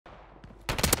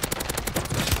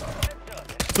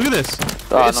Look at this.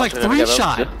 Oh, It's like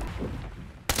 3-shot.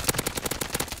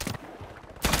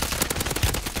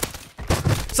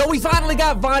 So we finally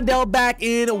got Vondel back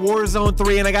in Warzone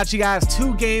 3, and I got you guys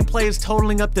 2 gameplays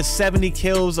totaling up to 70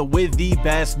 kills with the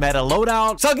best meta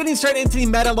loadout. So getting straight into the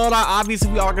meta loadout, obviously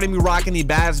we are going to be rocking the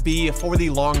BAS-B for the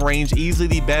long range, easily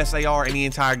the best AR in the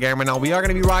entire game right now. We are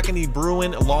going to be rocking the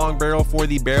Bruin long barrel for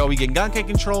the barrel. We get gun kick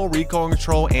control, recoil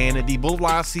control, and the bullet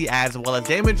velocity as well as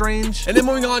damage range. And then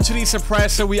moving on to the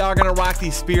suppressor, we are going to rock the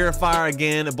Spirit Fire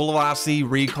again, bullet velocity,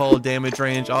 recoil, damage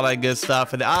range, all that good stuff.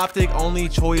 For the optic, only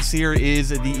choice here is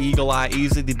the Eagle Eye,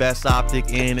 easily the best optic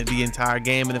in the entire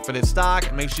game. And then for the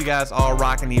stock, make sure you guys are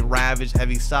rocking the Ravage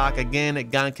heavy stock again,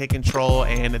 gun kick control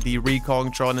and the recoil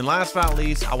control. And then last but not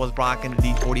least, I was rocking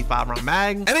the 45 round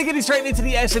mag. And then getting straight into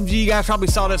the SMG, you guys probably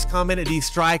saw this coming, the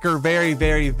Striker, very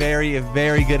good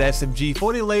SMG.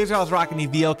 For the laser, I was rocking the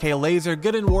VLK laser,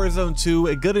 good in Warzone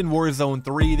 2, good in Warzone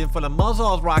 3. Then for the muzzle,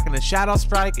 I was rocking the Shadow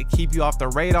Strike, keep you off the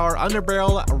radar,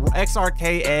 underbarrel,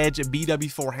 XRK Edge,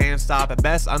 BW4 hand stop,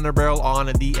 best underbarrel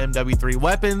on the MW3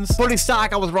 weapons. For the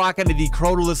stock, I was rocking the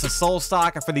Crotalus Assault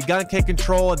stock. For the gun kick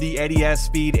control, the ADS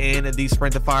speed and the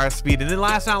sprint to fire speed. And then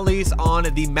last but not least, on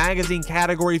the magazine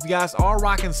category, if you guys are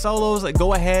rocking solos,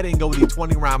 go ahead and go with the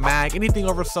 20 round mag. Anything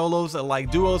over solos like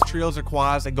duos, trios, or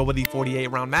quads, go with the 48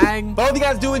 round mag. But I hope you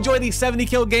guys do enjoy the 70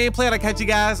 kill gameplay, and I'll catch you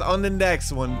guys on the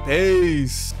next one.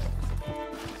 Peace.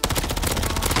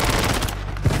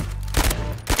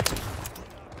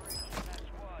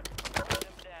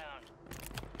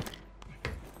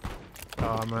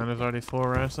 Oh man, there's already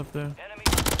 4 rats up there.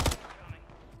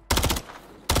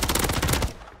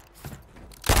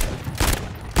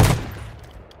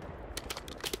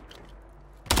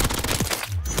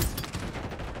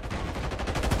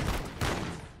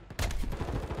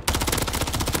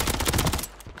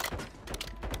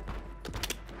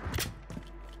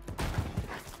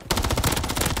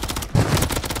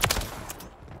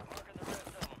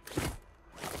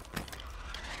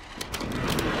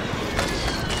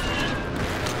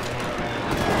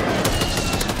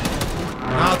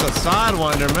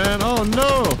 Sidewinder, man. Oh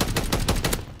no.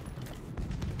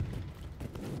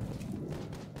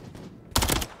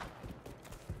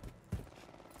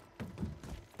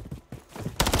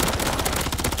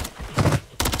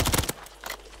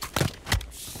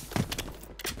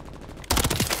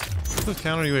 Where's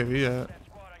counter UAV at?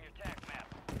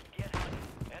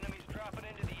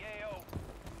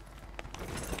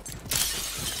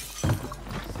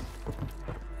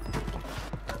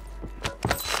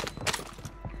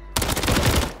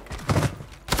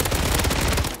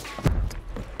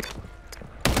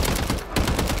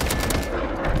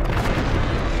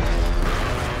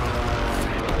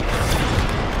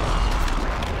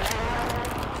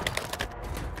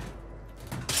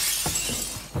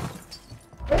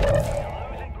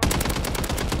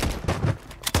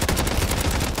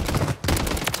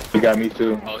 You got me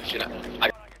too. Oh shit.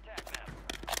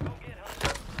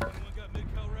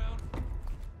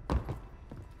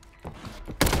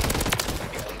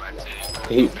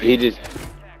 He just.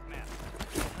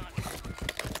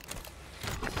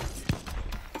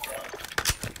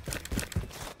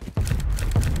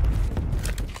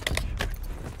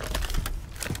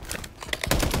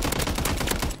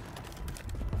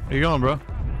 Where you going, bro?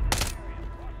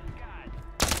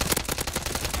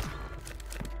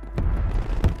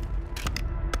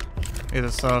 He's a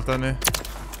soft, doesn't he?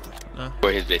 No.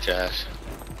 Where his bitch ass.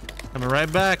 Coming right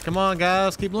back. Come on,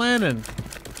 guys. Keep landing.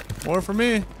 More for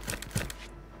me.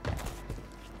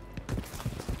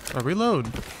 Or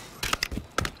reload.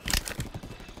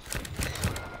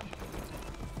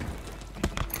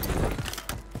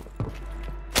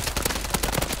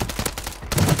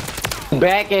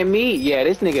 Back at me. Yeah,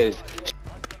 this nigga is.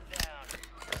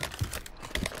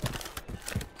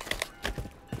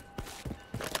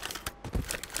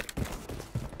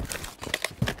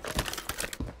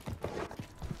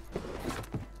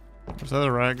 Is that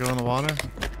a rat go in the water?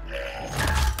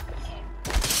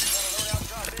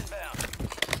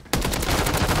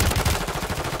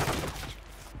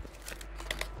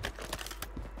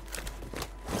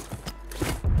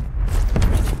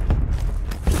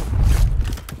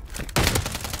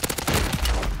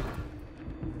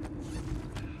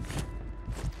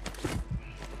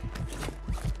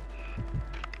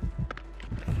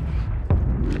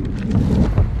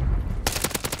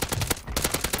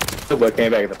 But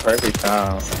came back at the perfect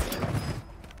time.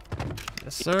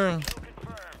 Yes, sir.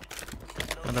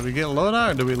 And do we get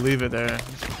loadout or do we leave it there?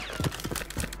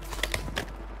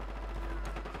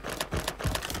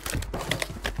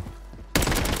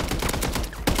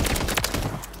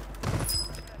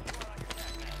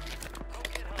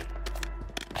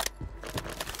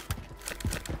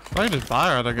 I can just buy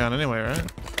our other gun anyway,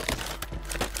 right?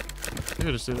 You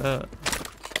could just do that.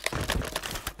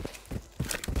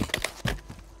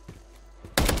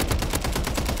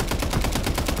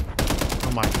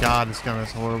 Oh my god, this gun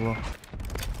is horrible.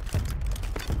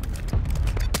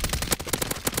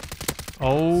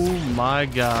 Oh my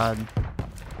god.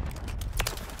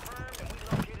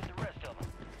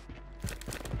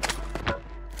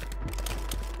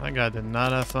 That guy did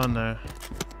not have fun there.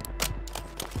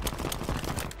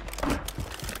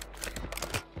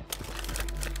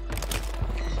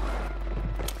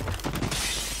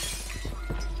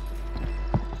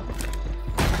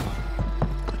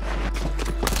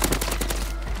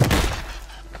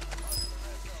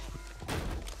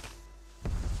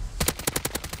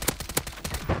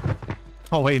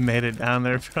 Oh, he made it down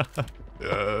there, bro.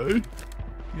 You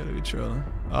gotta be trolling.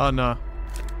 Oh, no.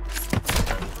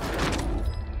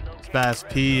 This Bass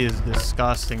P is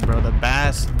disgusting, bro. The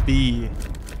Bass B.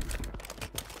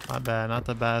 My bad, not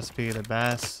the Bass P, the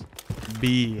Bass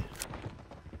B.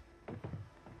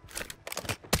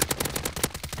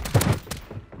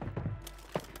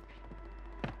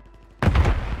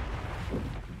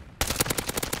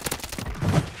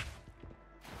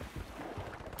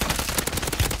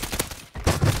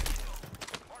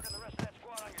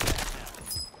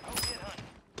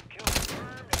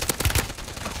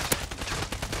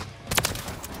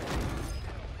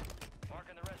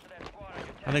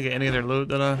 I didn't get any of their loot,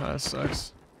 did I? That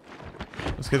sucks.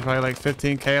 This kid probably like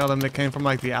 15k. All them that came from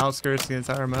like the outskirts, the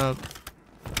entire map.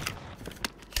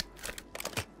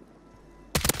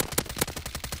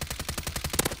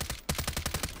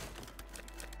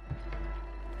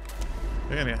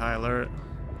 They're gonna get high alert.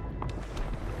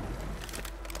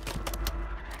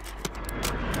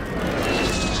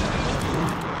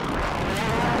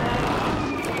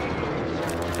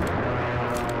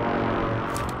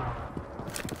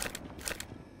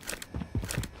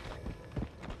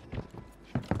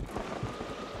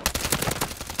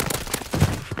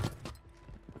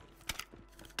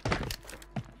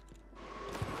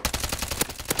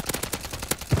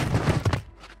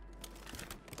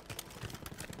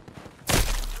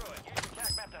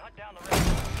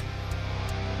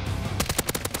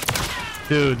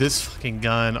 Dude, this fucking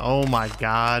gun, oh my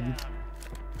god.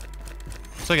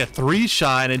 It's like a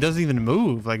 3-shot and it doesn't even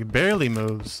move, like it barely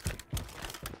moves.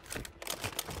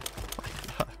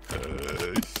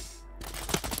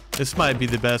 This might be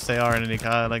the best they are in any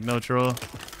COD, like no troll.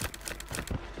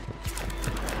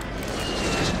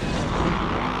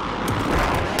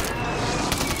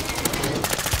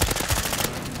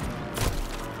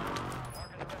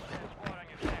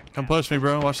 Come push me,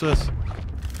 bro, watch this.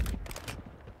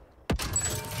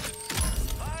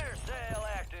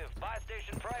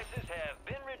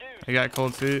 I got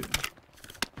cold feet.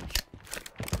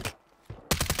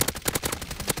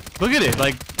 Look at it,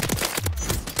 like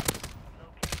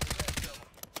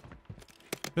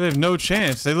they have no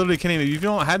chance. They literally can't even. If you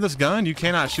don't have this gun, you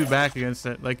cannot shoot back against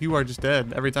it. Like you are just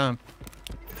dead every time.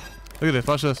 Look at this.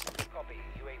 Watch this.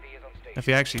 If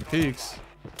he actually peeks,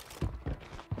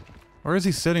 where is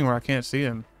he sitting where I can't see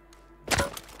him?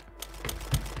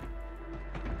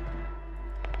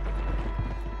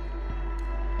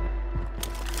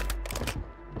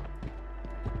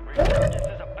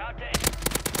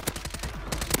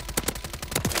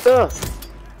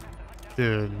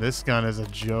 Dude, this gun is a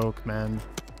joke, man.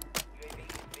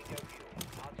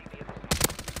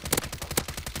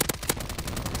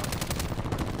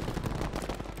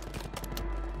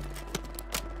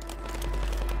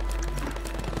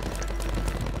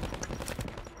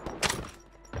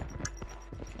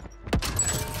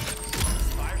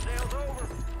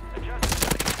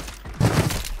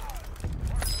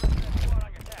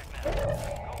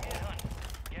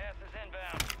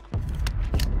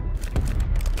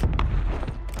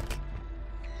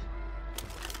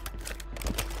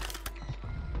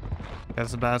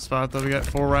 That's a bad spot though. We got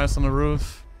 4 rats on the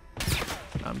roof.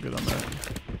 I'm good on that.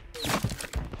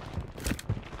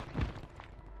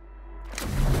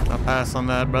 I'll pass on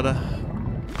that, brother.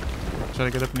 Try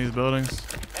to get up in these buildings.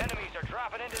 Enemies are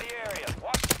dropping into the area.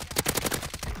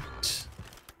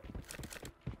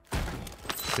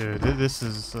 Dude, this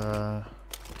is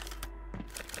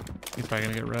he's probably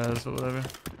gonna get res or whatever.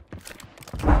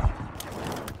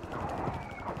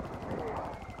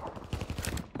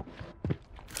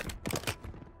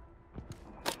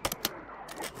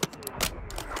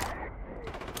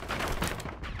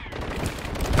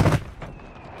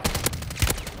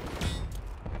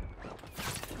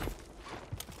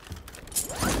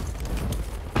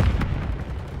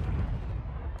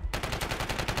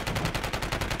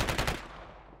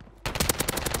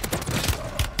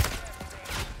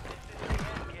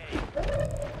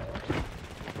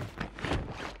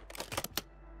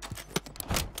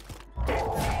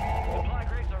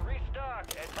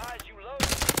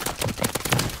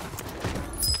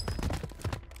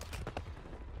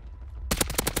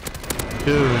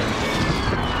 Dude.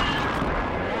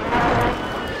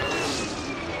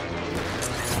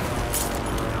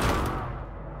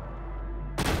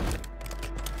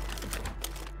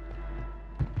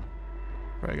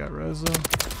 I got Reza.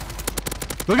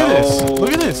 Look at this.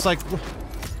 Look at this. Like,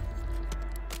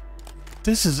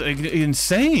 this is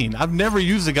insane. I've never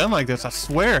used a gun like this. I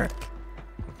swear.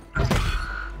 Look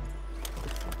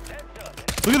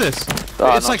at this.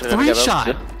 It's like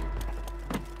 3-shot.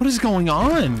 What is going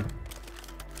on?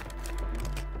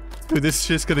 Dude, this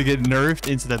shit's gonna get nerfed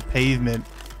into the pavement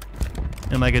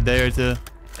in like a day or two.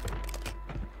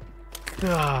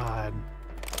 God.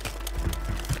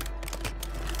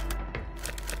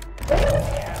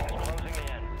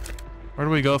 Where do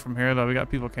we go from here though? We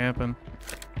got people camping.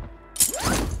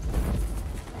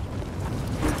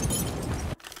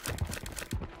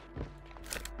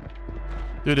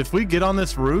 Dude, if we get on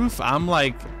this roof, I'm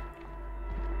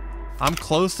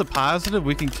close to positive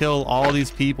we can kill all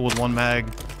these people with 1 mag.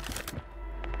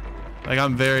 Like,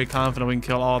 I'm very confident we can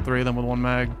kill all 3 of them with 1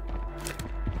 mag.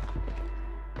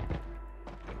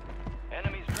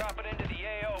 Enemies dropping into the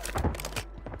AO.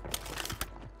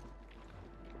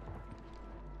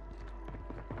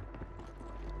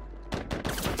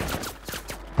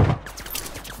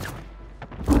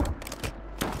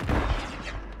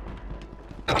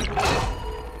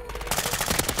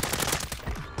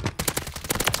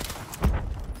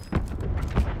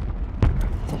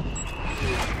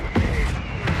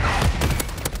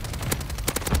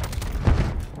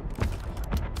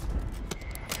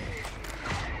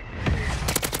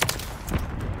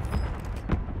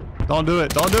 Don't do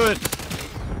it. Don't do it.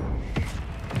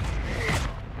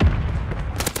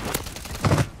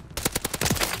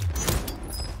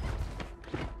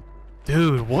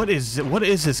 Dude, what is it? What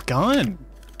is this gun?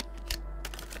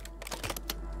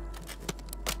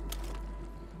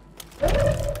 I'm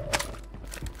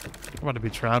about to be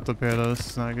trapped up here though. This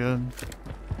is not good.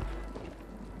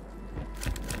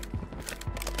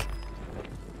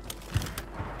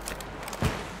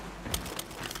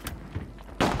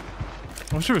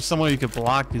 I'm sure there's some way you could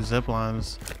block these zip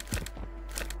lines.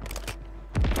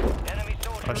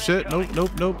 Oh shit, nope,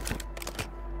 nope, nope.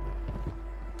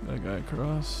 That guy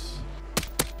across.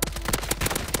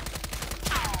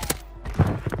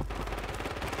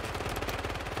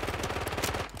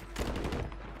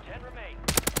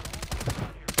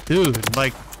 Dude,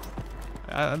 like,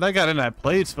 that got in that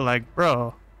place, but like,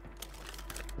 bro.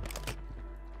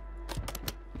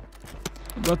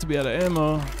 I'm about to be out of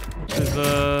ammo. Which is,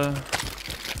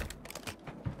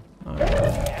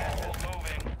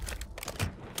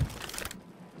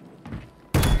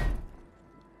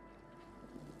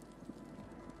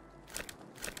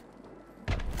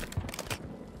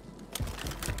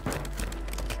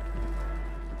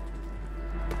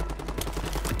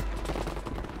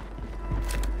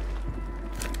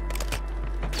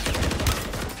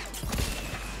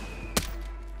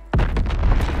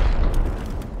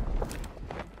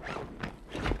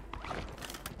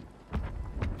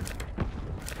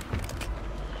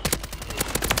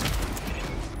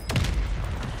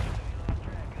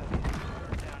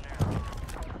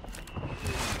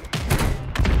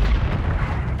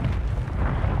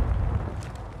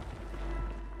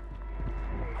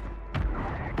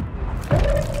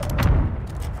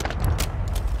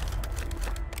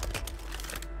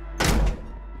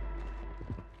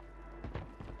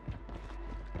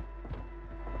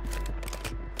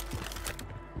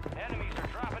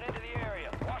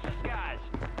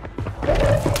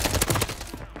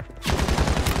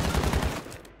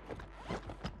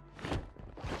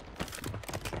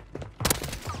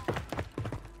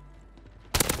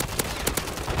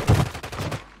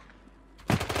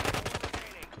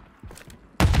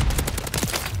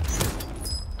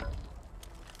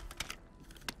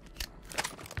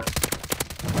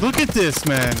 look at this,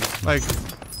 man. Like,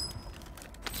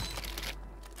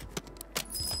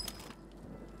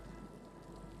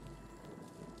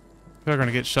 they're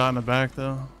gonna get shot in the back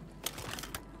though.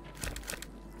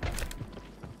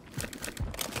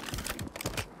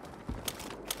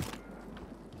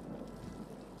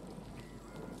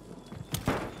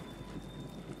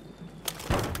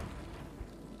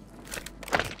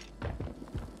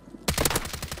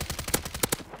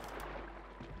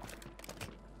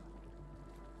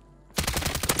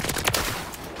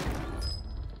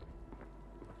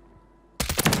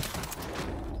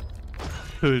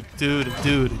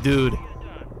 Dude.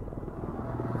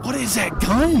 What is that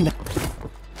gun?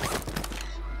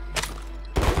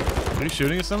 Are you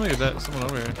shooting at something or is that someone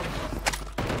over here?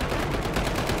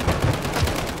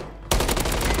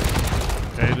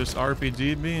 Okay, just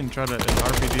RPG'd me and tried to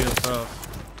RPG himself.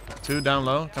 2 down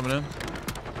low, coming in.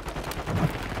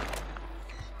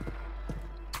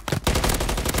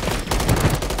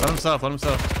 Let himself, let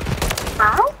himself.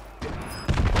 How?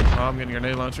 Oh, I'm getting your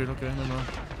grenade launcher. Okay, never mind.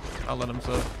 I'll let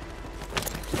himself.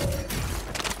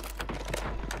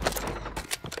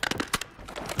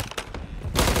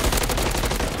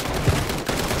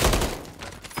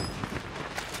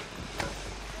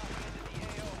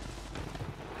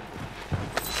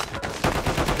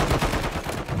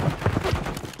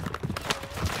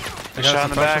 I got Shot in some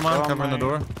the pressure back, mine oh covering the my.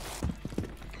 door.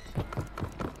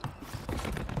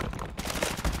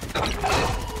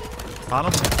 On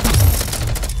him.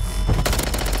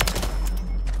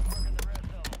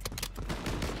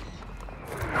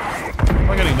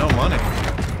 I'm getting no money.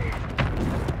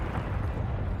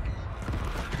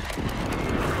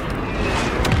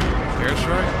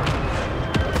 Airstrike.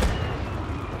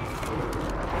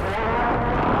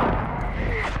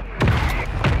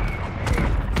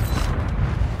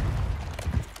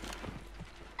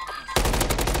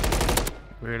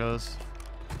 Weirdos.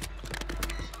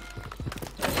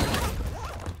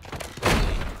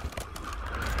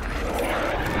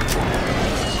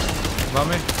 Above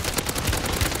me?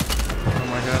 Oh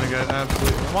my god, I got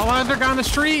absolutely. Why is there a guy on the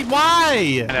street? Why?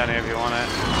 Get down here if you want it.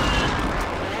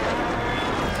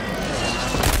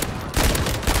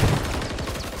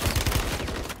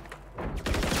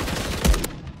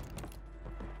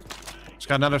 Just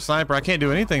got another sniper. I can't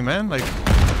do anything, man. Like,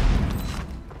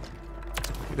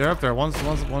 they're up there. One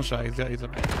shot. He's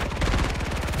up. I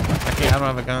can't. I don't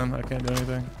have a gun. I can't do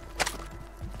anything.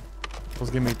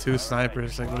 Let's give me 2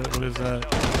 snipers. Like, what is that?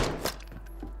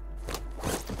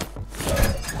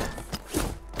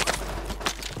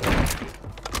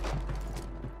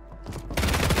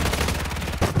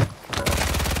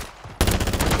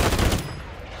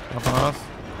 Nothing off.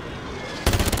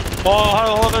 Oh,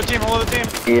 hold the team, hold the team.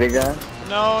 Eat a gun.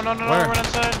 No, Where? run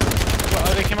inside.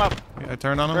 Oh, they came up. Yeah, I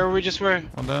turned on him. Where we just were.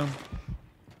 One down.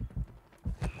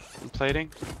 I'm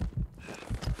plating.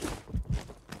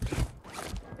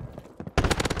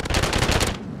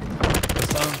 This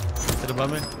down. Hit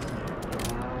above me.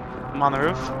 I'm on the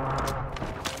roof.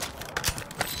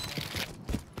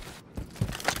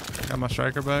 Got my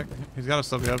striker back. He's got to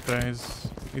still be up there.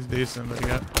 He's decent, but he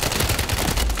got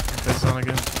this on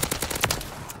again.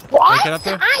 What? Get up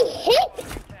there. I hit.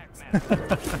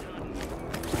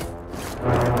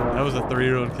 That was a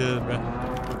 3-year-old kid, bro.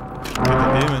 Get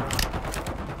the demon.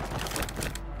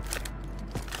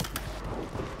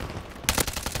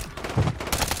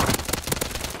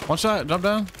 One shot, jump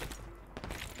down.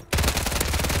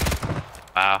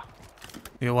 Wow.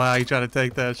 Yeah, wow, you tried to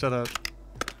take that. Shut up.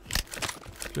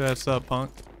 That's up,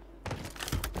 punk.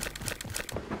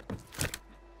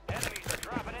 Enemies are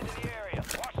dropping into the area.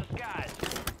 Watch the skies.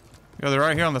 Yo, they're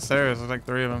right here on the stairs. There's like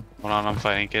 3 of them. Hold on, I'm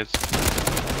fighting kids.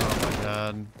 Oh my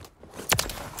god.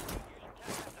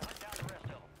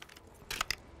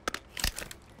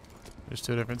 There's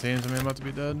 2 different teams. I mean, I'm about to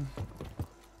be dead.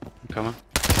 I'm coming.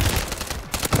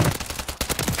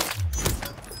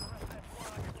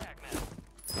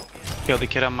 Killed the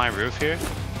kid on my roof here.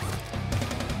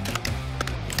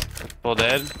 Full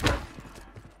dead.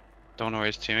 Don't know where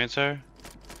his teammates are.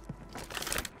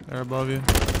 They're above you.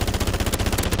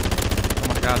 Oh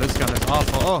my god, this gun is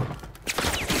awful. Oh.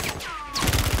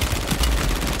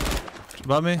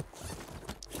 Above me.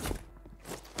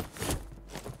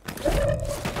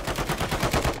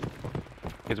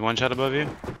 He's 1 shot above you.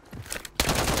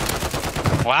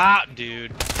 Wow,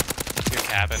 dude. You're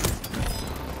capping.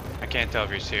 I can't tell if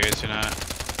you're serious or not.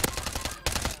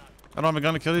 I don't have a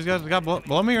gun to kill these guys. They got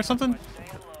below me or something?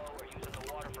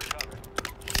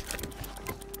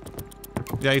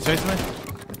 Yeah, you chasing me?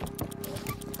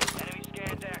 Enemy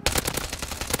scans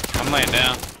active. I'm laying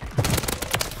down.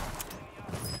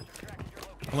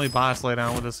 Only bias lay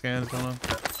down with the scans going on.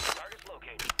 Targets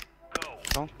located. Go.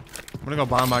 Cool. I'm gonna go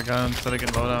buy my gun so they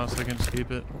can load out so they can just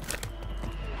keep it.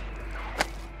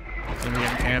 Gonna be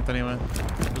getting camped anyway.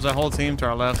 There's a whole team to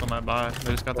our left on that buy.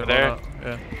 They just got their They're load out.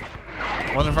 Yeah.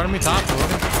 One's in front of me, top.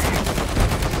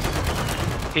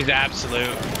 He's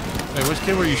absolute. Hey, which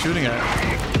kid were you shooting at?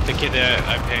 The kid that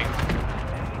I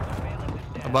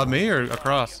pinged Above me or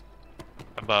across?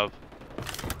 above.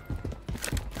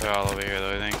 They're all over here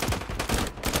though, I think.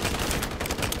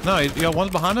 No, you got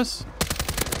one's behind us?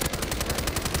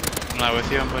 I'm not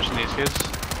with you, I'm pushing these kids.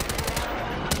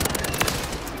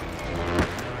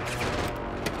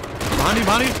 Behind you,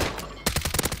 behind you.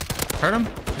 Hurt him.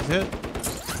 He's hit.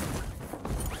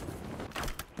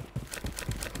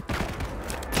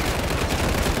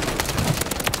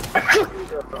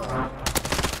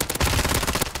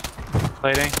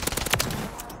 Plating.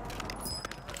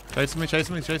 Chasing me,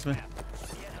 chasing me, chasing me.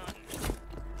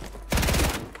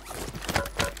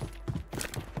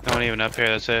 not even up here,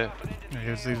 that's it. Yeah,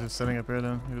 he's just sitting up here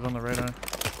then. He was on the radar.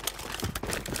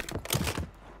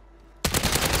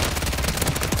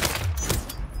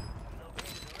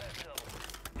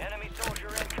 Enemy soldier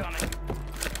incoming.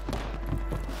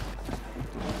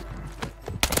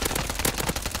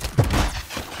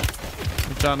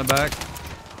 He shot in the back.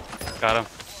 Got him.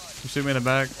 He shoot me in the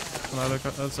back. On the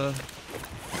other side.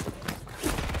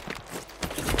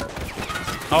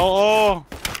 Oh!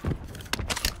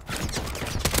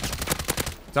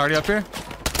 It's already up here.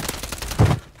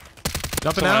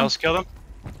 Jumping Someone down. else killed him?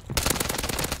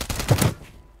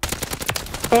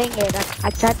 Dang it, I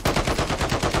tried.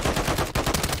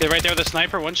 They're right there with the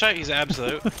sniper. One shot, he's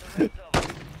absolute. We're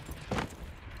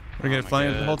getting my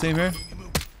flanked. The God. whole team here.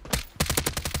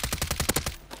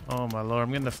 Oh my lord, I'm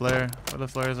getting the flare. Where the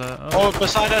flare is at? Oh,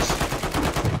 beside us!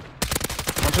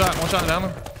 One shot down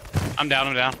him. I'm down,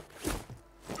 I'm down.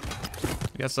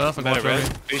 You got stuff? I'm Better going red.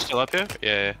 ready. Are you still up here?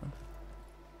 Yeah.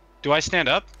 Do I stand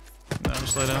up? No,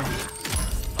 just lay down.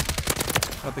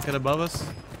 Got the kid above us.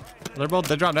 They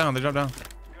dropped down,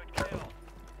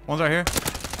 One's right here.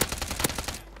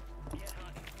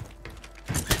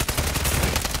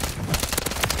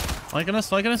 Flanking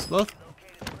us, look.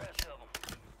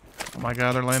 Oh my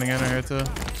god, they're landing in here too.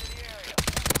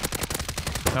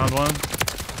 Found one.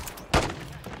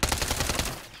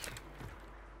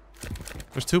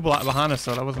 There's two behind us,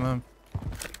 so that wasn't them.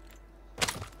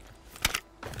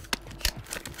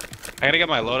 I gotta get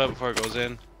my load up before it goes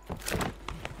in.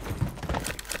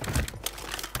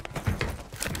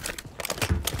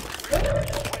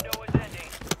 Window is ending.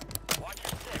 Watch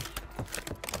your six.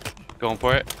 Going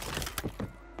for it.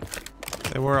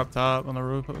 They were up top on the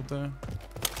roof up there.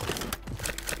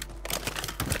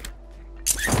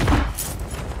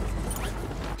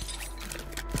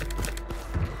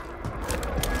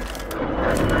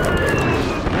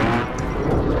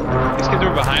 These kids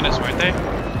were behind us, weren't they?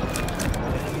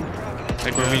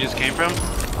 Like where we just came from?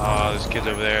 Oh, there's kids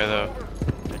over there though.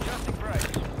 Adjusting price.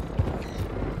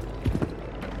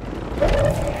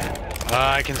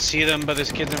 I can see them, but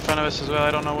there's kids in front of us as well. I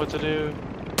don't know what to do.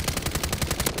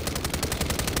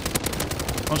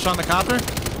 One shot in the copter?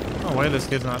 No way this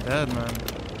kid's not dead, man.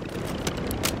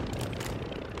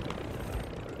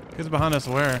 Kid's behind us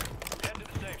where? Head to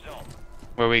the safe zone.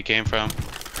 Where we came from.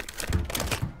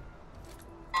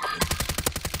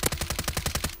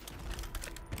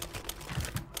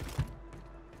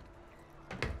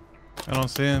 I don't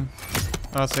see him.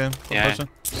 I don't see him. I'm Yeah. pushing.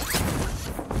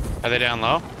 Are they down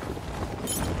low?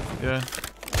 Yeah.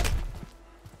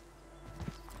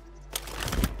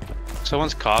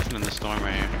 Someone's coughing in the storm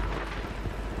right here.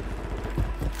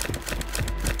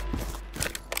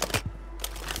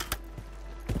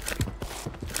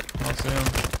 I don't see him.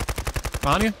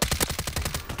 Behind you?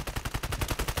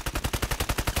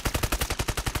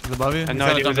 Is it above you? I have He's no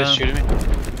gotta idea who jump this down. shooting me.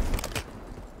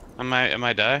 I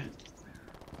might die.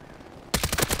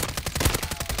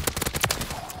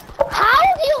 How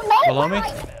do you know? Below me?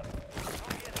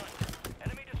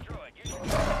 Enemy destroyed. Use your down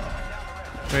the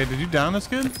rest. Wait, did you down this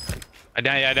kid? I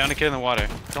down a kid in the water.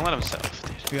 Don't let him self,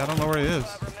 dude. Dude, I don't know where he is.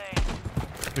 Remain.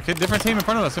 The kid, different team in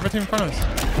front of us. Different team in front of us.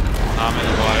 I'm in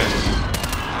the water.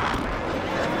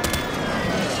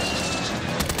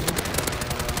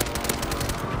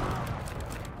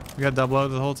 We got double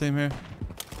out the whole team here.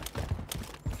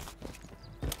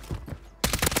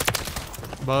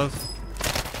 Above.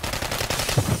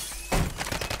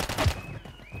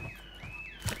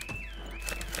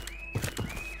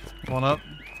 One up.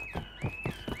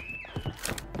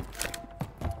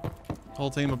 Whole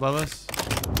team above us.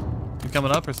 You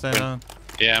coming up or staying down?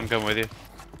 Yeah, I'm coming with you.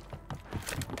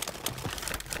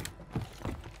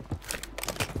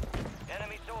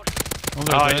 Enemy soldier. One's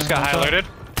Oh, right I there. just got One high shot. alerted.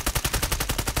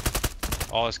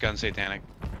 All this gun satanic.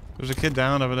 There's a kid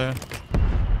down over there.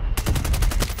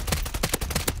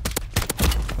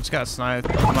 I just got sniped.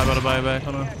 I'm about to buy it back.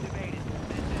 Hold on.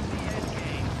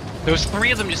 There was 3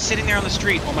 of them just sitting there on the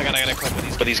street. Oh my god, I gotta clip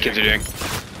what these kids are doing.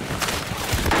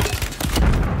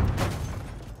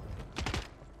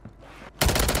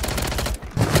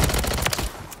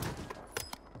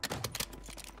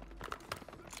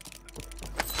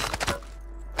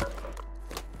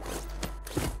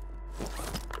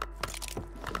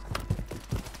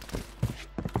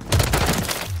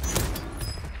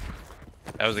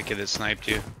 That was the kid that sniped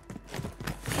you.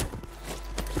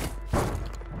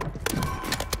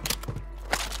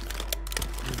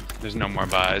 There's no more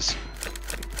buys.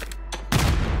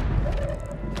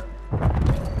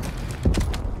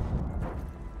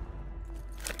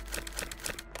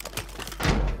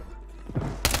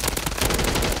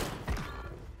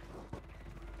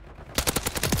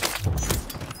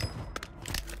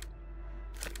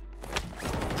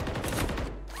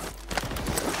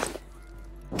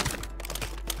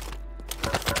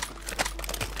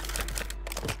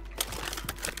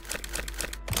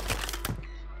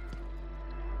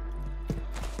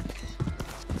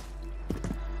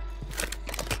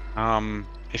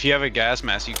 If you have a gas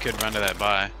mask, you could run to that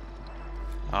buy.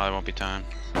 Oh, there won't be time.